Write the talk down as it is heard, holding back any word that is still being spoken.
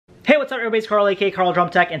Hey, what's up everybody, it's Carl, aka Carl Drum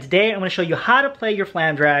Tech, and today I'm going to show you how to play your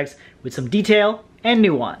flam drags with some detail and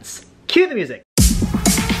nuance. Cue the music.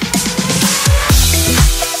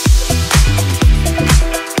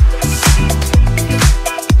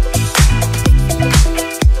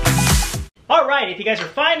 Alright, if you guys are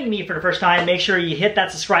finding me for the first time, make sure you hit that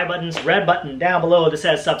subscribe button, red button down below that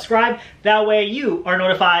says subscribe. That way you are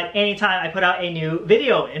notified anytime I put out a new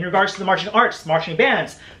video in regards to the marching arts, marching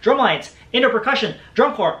bands, drum lines, indoor percussion,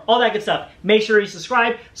 drum corps, all that good stuff. Make sure you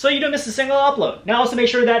subscribe so you don't miss a single upload. Now also make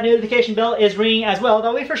sure that notification bell is ringing as well.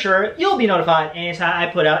 That way for sure you'll be notified anytime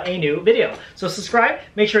I put out a new video. So subscribe,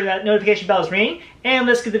 make sure that notification bell is ringing, and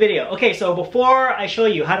let's get the video. Okay, so before I show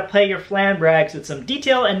you how to play your flam drags with some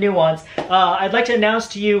detail and nuance, I'd like to announce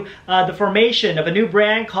to you the formation of a new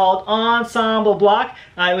brand called Ensemble Block.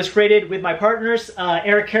 It was created with my partners,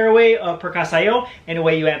 Eric Caraway of Percussion and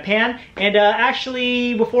Yuan Pan. And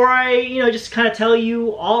actually, before I just kind of tell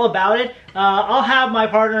you all about it, I'll have my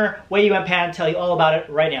partner Yuan Pan tell you all about it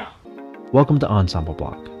right now. Welcome to Ensemble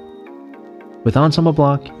Block. With Ensemble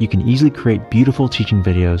Block, you can easily create beautiful teaching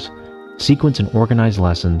videos, sequence and organize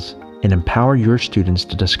lessons, and empower your students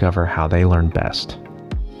to discover how they learn best.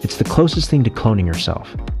 It's the closest thing to cloning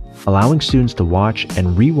yourself, allowing students to watch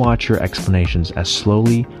and re-watch your explanations as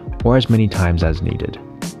slowly or as many times as needed.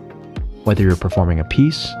 Whether you're performing a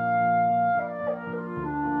piece,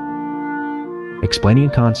 explaining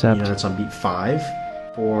a concept, that's on beat 5,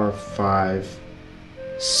 4, 5,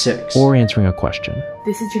 6. or answering a question.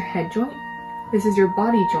 This is your head joint, this is your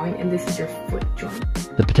body joint, and this is your foot joint.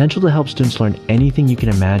 The potential to help students learn anything you can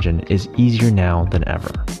imagine is easier now than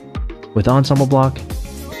ever. With Ensemble Block,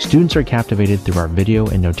 students are captivated through our video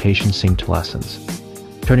and notation synced lessons,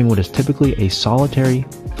 turning what is typically a solitary,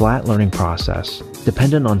 flat learning process,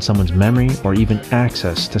 dependent on someone's memory or even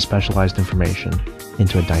access to specialized information,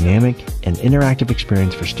 into a dynamic and interactive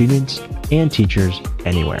experience for students and teachers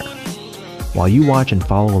anywhere. While you watch and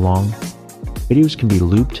follow along, videos can be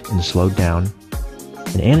looped and slowed down,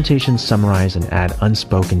 and annotations summarize and add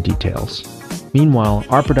unspoken details. Meanwhile,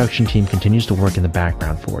 our production team continues to work in the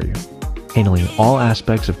background for you, handling all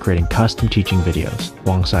aspects of creating custom teaching videos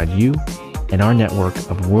alongside you and our network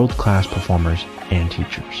of world-class performers and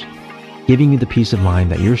teachers, giving you the peace of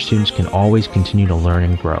mind that your students can always continue to learn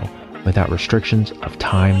and grow without restrictions of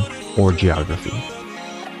time or geography.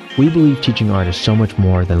 We believe teaching art is so much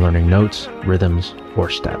more than learning notes, rhythms, or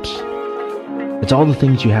steps. It's all the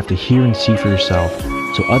things you have to hear and see for yourself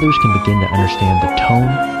so others can begin to understand the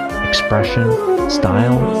tone, expression,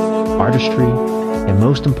 style, artistry, and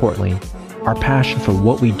most importantly, our passion for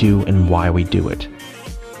what we do and why we do it.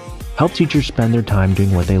 Help teachers spend their time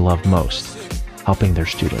doing what they love most, helping their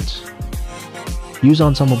students. Use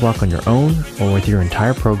Ensemble Block on your own or with your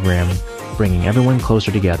entire program, bringing everyone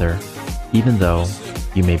closer together, even though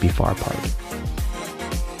you may be far apart.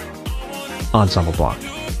 Ensemble Block,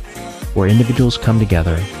 where individuals come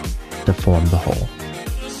together to form the whole.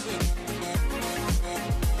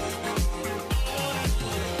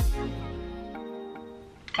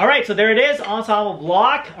 Alright, so there it is, Ensemble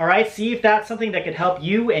Block. Alright, see if that's something that could help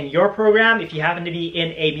you and your program. If you happen to be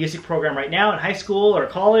in a music program right now in high school or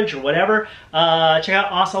college or whatever, check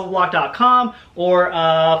out ensembleblock.com or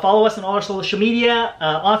follow us on all our social media,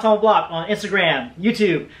 Ensemble Block on Instagram,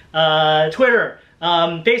 YouTube, Twitter,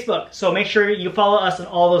 Facebook. So make sure you follow us on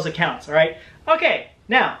all those accounts, alright? Okay,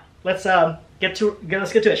 now let's get to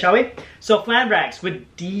it, shall we? So flam drags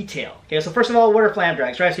with detail. Okay, so first of all, what are flam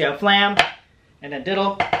drags, right? So you have flam, and then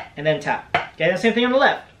diddle, and then tap. Okay, and the same thing on the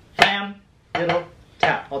left. Flam, diddle,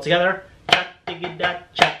 tap. All together.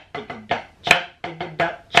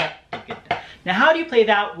 Now how do you play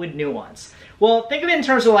that with nuance? Well, think of it in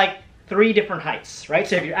terms of like 3 different heights, right?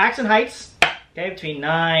 So you have your accent heights, okay, between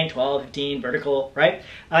 9, 12, 15, vertical, right?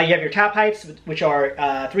 You have your tap heights, which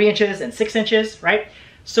are 3 inches and 6 inches, right?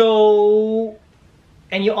 So,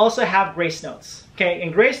 and you also have grace notes. Okay,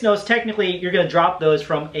 and grace notes, technically, you're going to drop those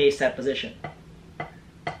from a set position.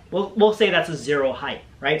 We'll say that's a 0 height,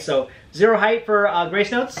 right? So 0 height for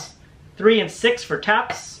grace notes, 3 and 6 for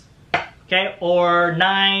taps, okay? Or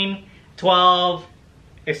 9, 12,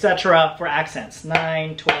 etc. for accents.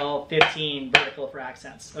 9, 12, 15, vertical for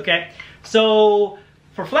accents, okay? So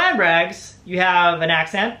for flam drags, you have an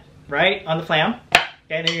accent, right, on the flam, okay?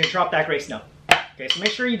 And then you're gonna drop that grace note. Okay, so make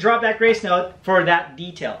sure you drop that grace note for that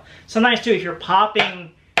detail. Sometimes too, if you're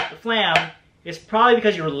popping the flam, it's probably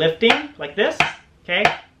because you're lifting like this, okay?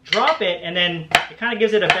 Drop it, and then it kind of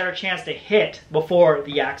gives it a better chance to hit before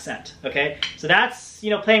the accent, okay? So that's,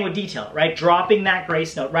 playing with detail, right? Dropping that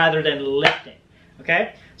grace note rather than lifting,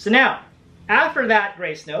 okay? So now, after that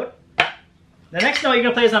grace note, the next note you're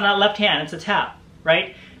gonna play is on that left hand, it's a tap,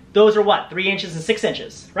 right? those are what? 3 inches and 6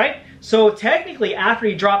 inches, right? So technically, after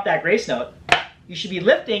you drop that grace note, you should be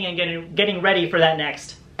lifting and getting ready for that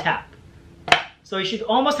next tap. So you should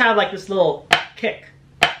almost have like this little kick.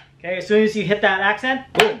 Okay, as soon as you hit that accent,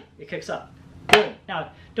 boom, it kicks up. Boom.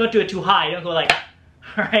 Now, don't do it too high. Don't go like,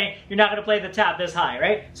 all right, you're not gonna play the tap this high,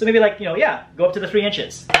 right? So maybe like, yeah, go up to the 3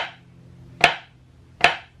 inches.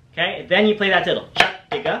 Okay, then you play that diddle. Chat,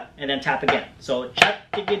 digga, and then tap again. So chat,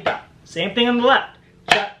 digga, da. Same thing on the left.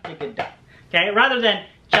 Chat, digga, da. Okay, rather than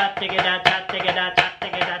chat, digga, da, chat, digga, da, chat,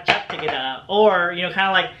 digga, da, chat, digga, da. Or, kind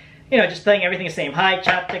of like, just playing everything the same. Hi,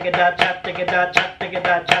 chat, digga, da, chat, digga, da, chat, digga,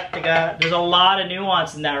 da, chat, digga. There's a lot of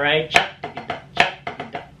nuance in that, right? Chat, digga, da, chat,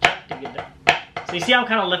 digga, da, chat, digga, da. So you see how I'm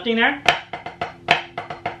kind of lifting there?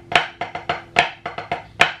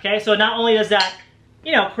 Okay, so not only does that,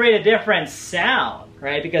 create a different sound,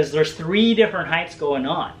 right? Because there's 3 different heights going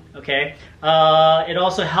on, okay? It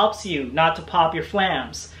also helps you not to pop your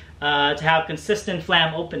flams, to have consistent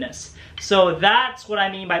flam openness. So that's what I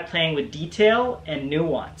mean by playing with detail and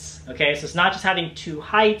nuance, okay? So it's not just having 2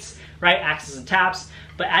 heights, right? Axes and taps,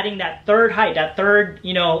 but adding that 3rd height, that 3rd,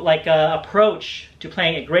 approach to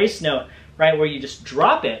playing a grace note, right? Where you just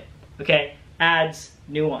drop it, okay? Adds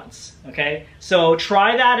nuance, okay? So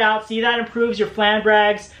try that out, see that improves your flam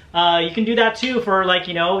drags. You can do that too for like,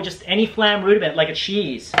 just any flam rudiment, like a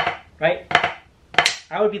cheese, right?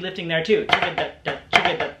 I would be lifting there too.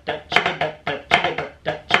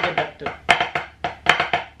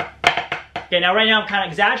 Okay, now right now I'm kind of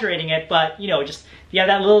exaggerating it, but just if you have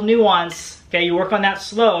that little nuance, okay, you work on that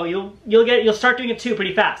slow, you'll start doing it too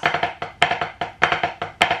pretty fast.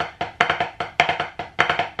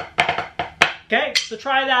 Okay, so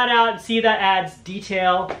try that out and see that adds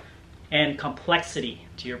detail and complexity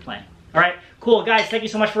to your playing. All right, cool. Guys, thank you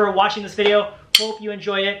so much for watching this video. Hope you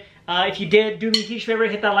enjoyed it. If you did, do me a huge favor,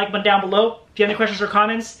 hit that like button down below. If you have any questions or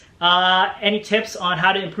comments, any tips on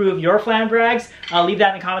how to improve your flam drags, leave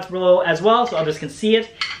that in the comments below as well so others can see it.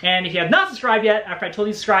 And if you have not subscribed yet, after I told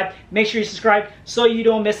you to subscribe, make sure you subscribe so you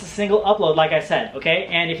don't miss a single upload, like I said, okay?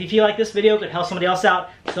 And if you feel like this video could help somebody else out,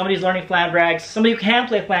 somebody's learning flam drags, somebody who can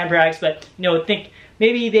play flam drags, but think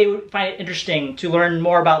maybe they would find it interesting to learn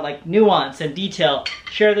more about like nuance and detail,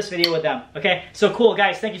 share this video with them, okay? So cool,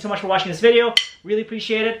 guys, thank you so much for watching this video. Really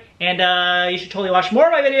appreciate it. And you should totally watch more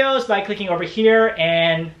of my videos by clicking over here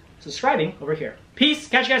and subscribing over here. Peace,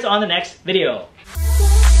 catch you guys on the next video.